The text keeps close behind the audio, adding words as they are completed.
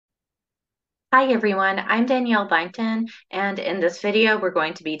Hi everyone, I'm Danielle Byington, and in this video we're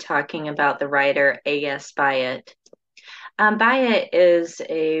going to be talking about the writer A.S. Byatt. Byatt is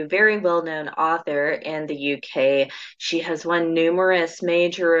a very well-known author in the UK. She has won numerous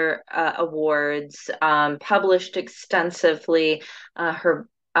major awards, published extensively. Her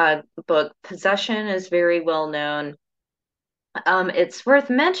book Possession is very well known. It's worth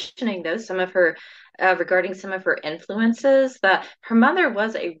mentioning, though, some of her regarding some of her influences, that her mother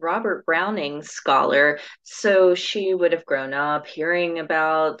was a Robert Browning scholar, so she would have grown up hearing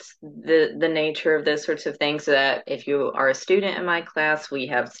about the nature of those sorts of things. That if you are a student in my class, we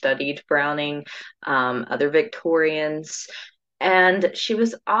have studied Browning, other Victorians, and she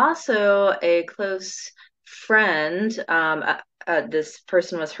was also a close friend. This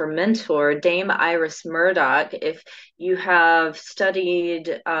person was her mentor, Dame Iris Murdoch. If you have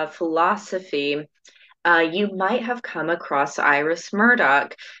studied philosophy, you might have come across Iris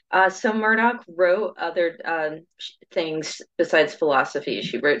Murdoch. So Murdoch wrote other things besides philosophy.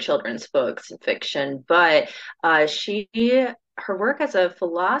 She wrote children's books and fiction, but her work as a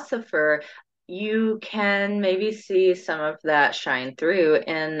philosopher, you can maybe see some of that shine through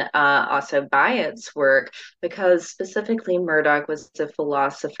in also Byatt's work, because specifically Murdoch was a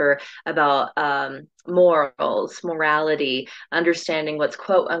philosopher about morals, morality, understanding what's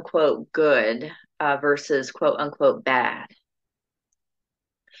quote unquote good versus quote unquote bad.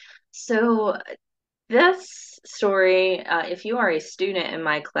 So, this story, if you are a student in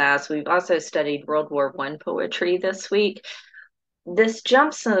my class, we've also studied World War One poetry this week. This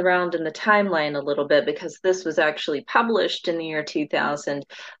jumps around in the timeline a little bit because this was actually published in the year 2000.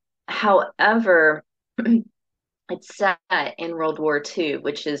 However, it's set in World War II,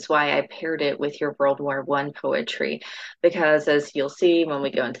 which is why I paired it with your World War One poetry. Because as you'll see when we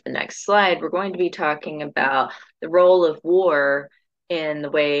go into the next slide, we're going to be talking about the role of war in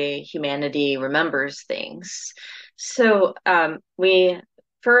the way humanity remembers things. So we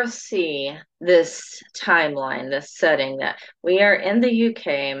first see this timeline, this setting that we are in the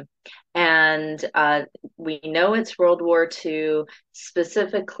UK, and we know it's World War II.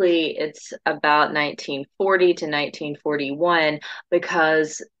 Specifically, it's about 1940 to 1941,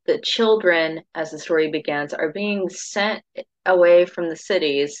 because the children, as the story begins, are being sent away from the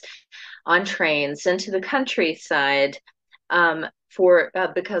cities on trains into the countryside, for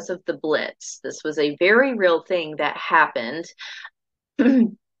because of the Blitz. This was a very real thing that happened.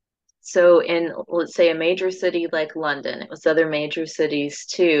 So in, let's say, a major city like London, it was other major cities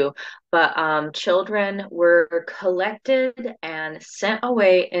too, but children were collected and sent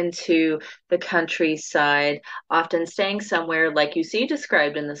away into the countryside, often staying somewhere like you see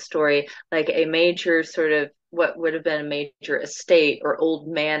described in the story, like a major sort of what would have been a major estate or old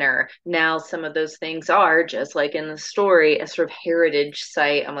manor. Now some of those things are, just like in the story, a sort of heritage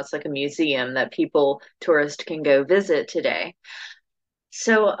site, almost like a museum that people, tourists, can go visit today.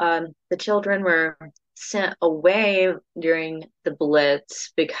 So the children were sent away during the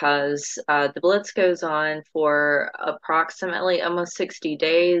Blitz, because the Blitz goes on for approximately almost 60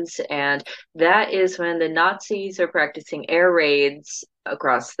 days, and that is when the Nazis are practicing air raids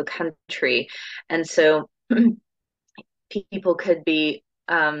across the country. And so people could be,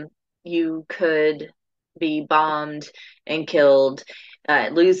 you could be bombed and killed,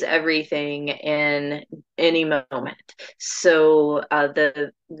 lose everything in any moment. So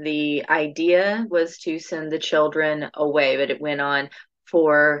the idea was to send the children away, but it went on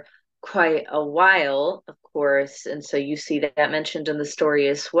for quite a while, of course, and so you see that mentioned in the story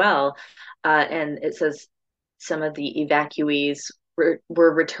as well. And it says some of the evacuees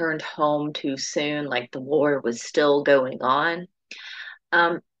were returned home too soon, like the war was still going on.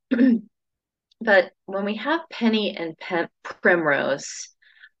 Um, but when we have Penny and Primrose,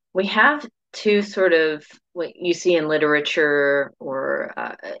 we have two sort of what you see in literature, or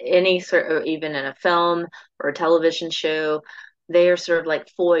any sort of, even in a film or a television show, they are sort of like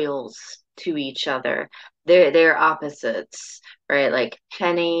foils to each other. They're opposites, right? Like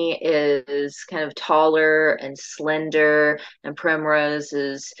Penny is kind of taller and slender, and Primrose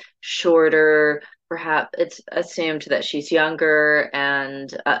is shorter. Perhaps it's assumed that she's younger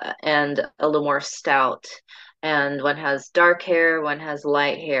and a little more stout. And one has dark hair, one has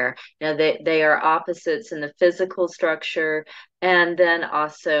light hair. You know, they are opposites in the physical structure, and then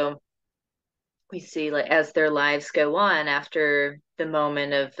also we see, like, as their lives go on after the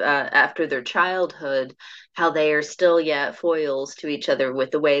moment of after their childhood, how they are still yet foils to each other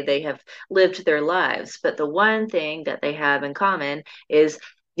with the way they have lived their lives. But the one thing that they have in common is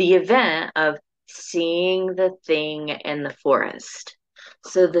the event of seeing the thing in the forest.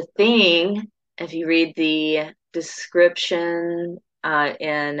 So the thing, if you read the description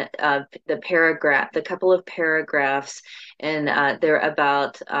in the paragraph, the couple of paragraphs, and they're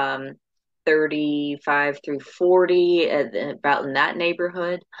about 35 through 40, about in that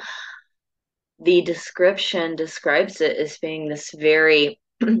neighborhood. The description describes it as being this very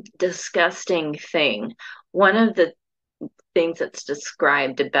disgusting thing. One of the things that's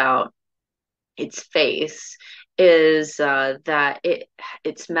described about its face is that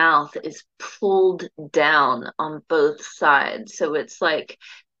its mouth is pulled down on both sides. So it's like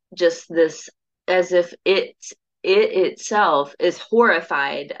just this, as if it itself is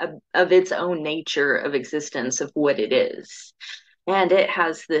horrified of its own nature of existence, of what it is. And it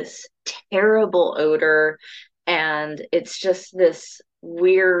has this terrible odor, and it's just this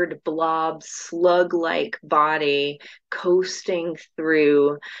weird blob slug like body coasting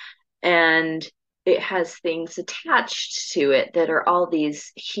through, and it has things attached to it that are all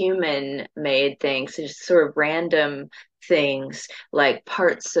these human made things, just sort of random things like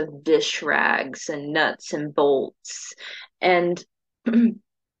parts of dish rags and nuts and bolts. And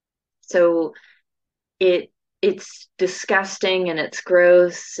so it it's disgusting and it's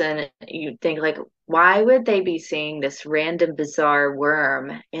gross, and you think like, why would they be seeing this random bizarre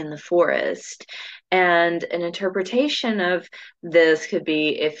worm in the forest? And an interpretation of this could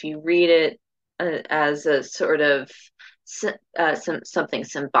be, if you read it as a sort of something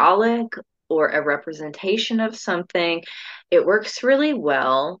symbolic or a representation of something, it works really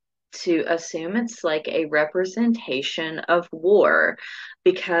well to assume it's like a representation of war,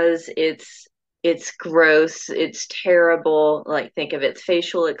 because it's gross, it's terrible. Like, think of its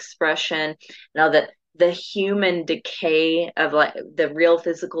facial expression. Now that the human decay of like the real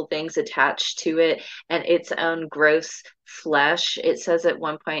physical things attached to it and its own gross flesh. It says at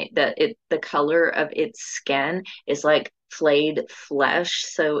one point that the color of its skin is like flayed flesh.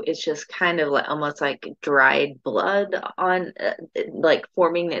 So it's just kind of like almost like dried blood on like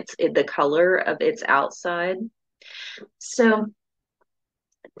forming the color of its outside. So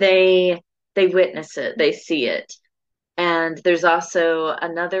they they witness it, they see it. And there's also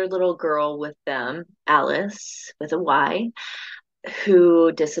another little girl with them, Alice with a Y,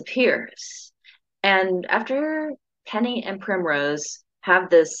 who disappears. And after Penny and Primrose have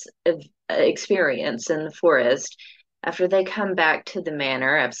this experience in the forest, after they come back to the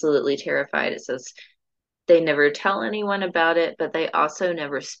manor, absolutely terrified, it says they never tell anyone about it, but they also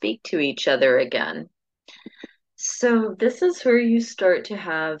never speak to each other again. So this is where you start to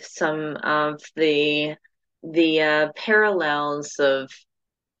have some of the parallels of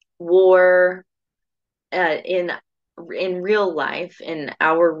war in real life, in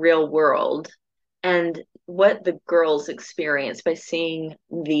our real world, and what the girls experience by seeing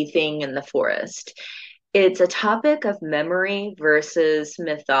the thing in the forest. It's a topic of memory versus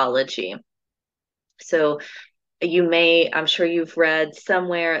mythology. So I'm sure you've read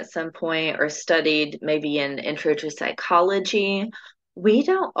somewhere at some point or studied maybe in Intro to Psychology. We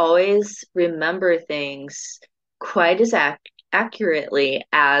don't always remember things quite as accurately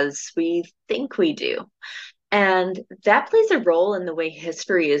as we think we do. And that plays a role in the way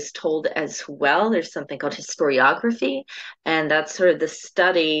history is told as well. There's something called historiography, and that's sort of the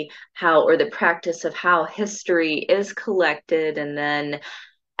study how, or the practice of how history is collected and then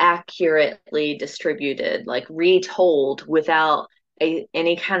accurately distributed, like retold without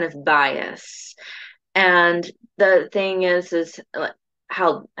any kind of bias. And the thing is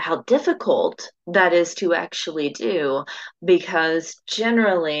how difficult that is to actually do, because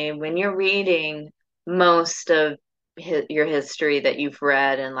generally when you're reading most of your history that you've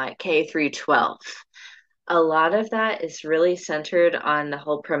read in like K through 12, a lot of that is really centered on the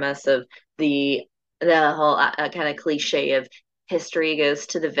whole premise of the whole kind of cliche of history goes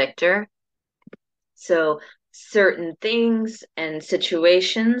to the victor. So certain things and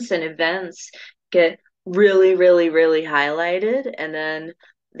situations and events get really, really, really highlighted, and then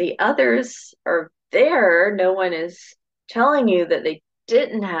the others are there. No one is telling you that they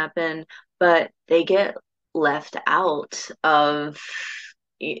didn't happen, but they get left out of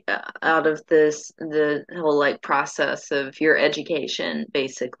this the whole like process of your education,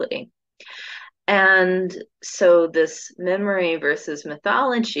 basically. And so this memory versus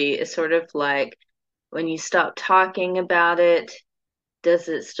mythology is sort of like, when you stop talking about it, does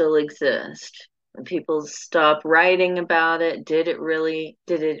it still exist? When people stop writing about it, did it really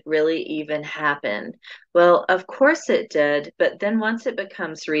even happen? Well, of course it did, but then once it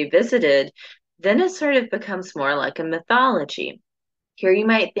becomes revisited, then it sort of becomes more like a mythology. Here you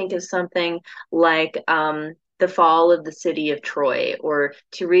might think of something like the fall of the city of Troy, or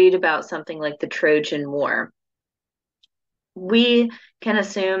to read about something like the Trojan War. We can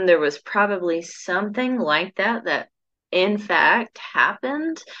assume there was probably something like that in fact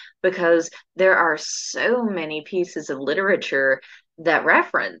happened because there are so many pieces of literature that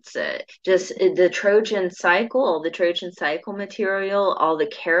reference it. Just the Trojan cycle material, all the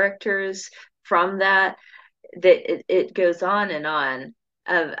characters from that, it goes on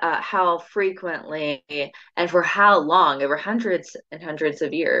of how frequently and for how long, over hundreds and hundreds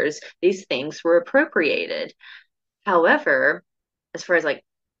of years, these things were appropriated. However, as far as like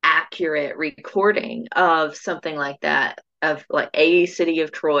accurate recording of something like that, of like a city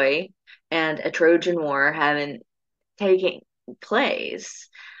of Troy and a Trojan War having taking place,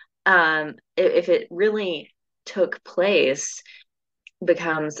 if it really took place,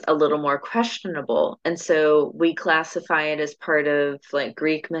 becomes a little more questionable. And so we classify it as part of like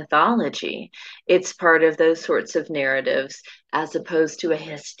Greek mythology. It's part of those sorts of narratives as opposed to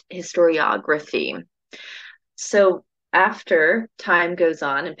a historiography. So after time goes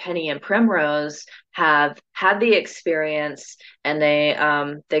on and Penny and Primrose have had the experience and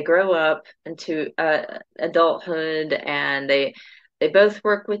they grow up into adulthood and they both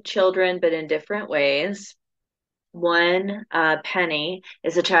work with children but in different ways. One, Penny,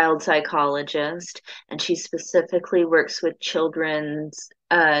 is a child psychologist, and she specifically works with children's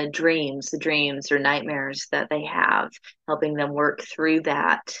dreams, the dreams or nightmares that they have, helping them work through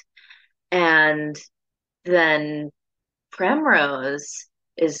that. And then Primrose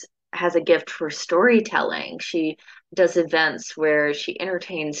is has a gift for storytelling. She does events where she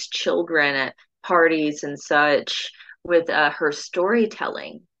entertains children at parties and such with her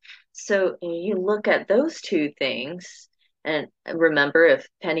storytelling. So you look at those two things, and remember, if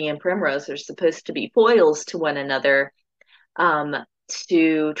Penny and Primrose are supposed to be foils to one another, um,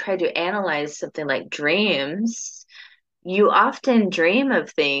 to try to analyze something like dreams, you often dream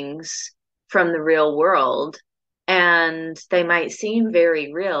of things from the real world, and they might seem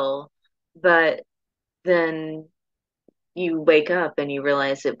very real, but then you wake up and you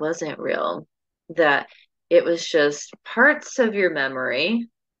realize it wasn't real, that it was just parts of your memory,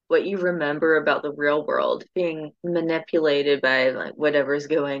 what you remember about the real world being manipulated by like whatever's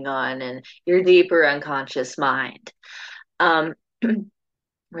going on in your deeper unconscious mind. Um,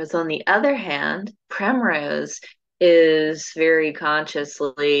 Whereas on the other hand, Primrose is very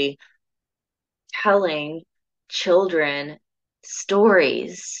consciously telling children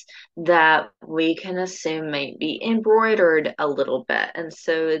stories that we can assume might be embroidered a little bit. And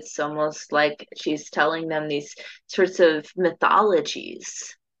so it's almost like she's telling them these sorts of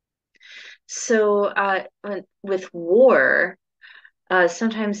mythologies. So with war,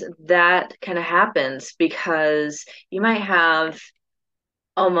 sometimes that kind of happens because you might have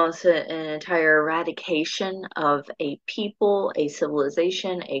almost an entire eradication of a people, a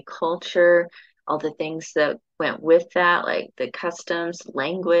civilization, a culture, all the things that went with that, like the customs,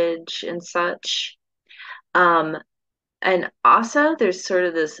 language, and such. Um, and also, there's sort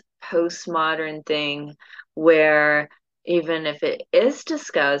of this postmodern thing where even if it is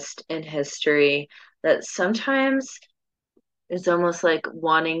discussed in history, that sometimes it's almost like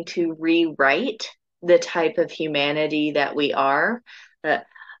wanting to rewrite the type of humanity that we are. That,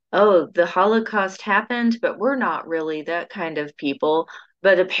 oh, the Holocaust happened, but we're not really that kind of people.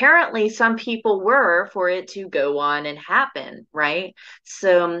 But apparently, some people were for it to go on and happen, right?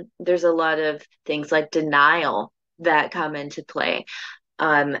 So there's a lot of things like denial that come into play.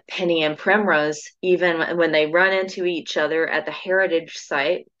 Penny and Primrose, even when they run into each other at the heritage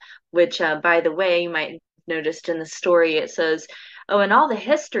site, which, by the way, you might have noticed in the story, it says, oh, in all the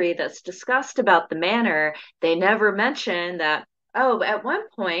history that's discussed about the manor, they never mention that. Oh, at one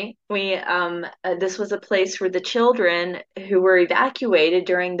point, this was a place where the children who were evacuated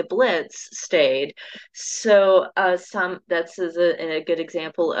during the Blitz stayed. So, that's a good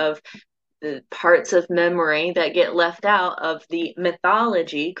example of the parts of memory that get left out of the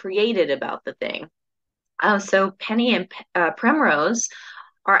mythology created about the thing. So Penny and Primrose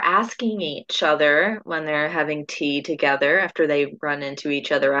are asking each other when they're having tea together after they run into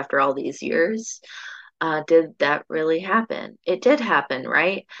each other after all these years. Did that really happen? It did happen,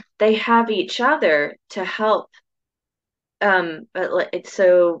 right? They have each other to help.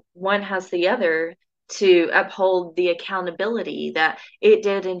 So one has the other to uphold the accountability that it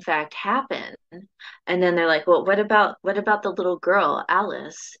did in fact happen. And then they're like, well, what about the little girl,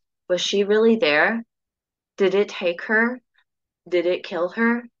 Alice? Was she really there? Did it take her? Did it kill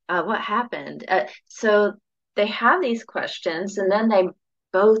her? What happened? So they have these questions, and then they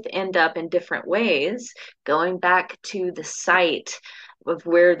both end up in different ways, going back to the site of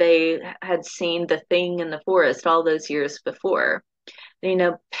where they had seen the thing in the forest all those years before.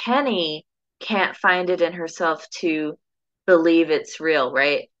 Penny can't find it in herself to believe it's real,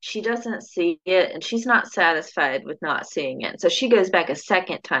 right? She doesn't see it and she's not satisfied with not seeing it. So she goes back a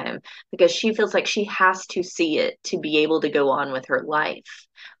second time because she feels like she has to see it to be able to go on with her life.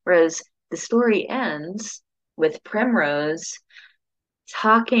 Whereas the story ends with Primrose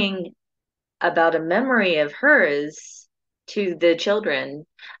talking about a memory of hers to the children.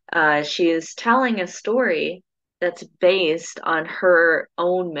 She is telling a story that's based on her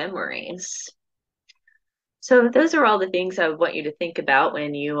own memories. So those are all the things I would want you to think about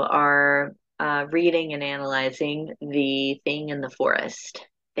when you are reading and analyzing The Thing in the Forest.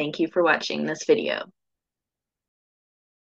 Thank you for watching this video.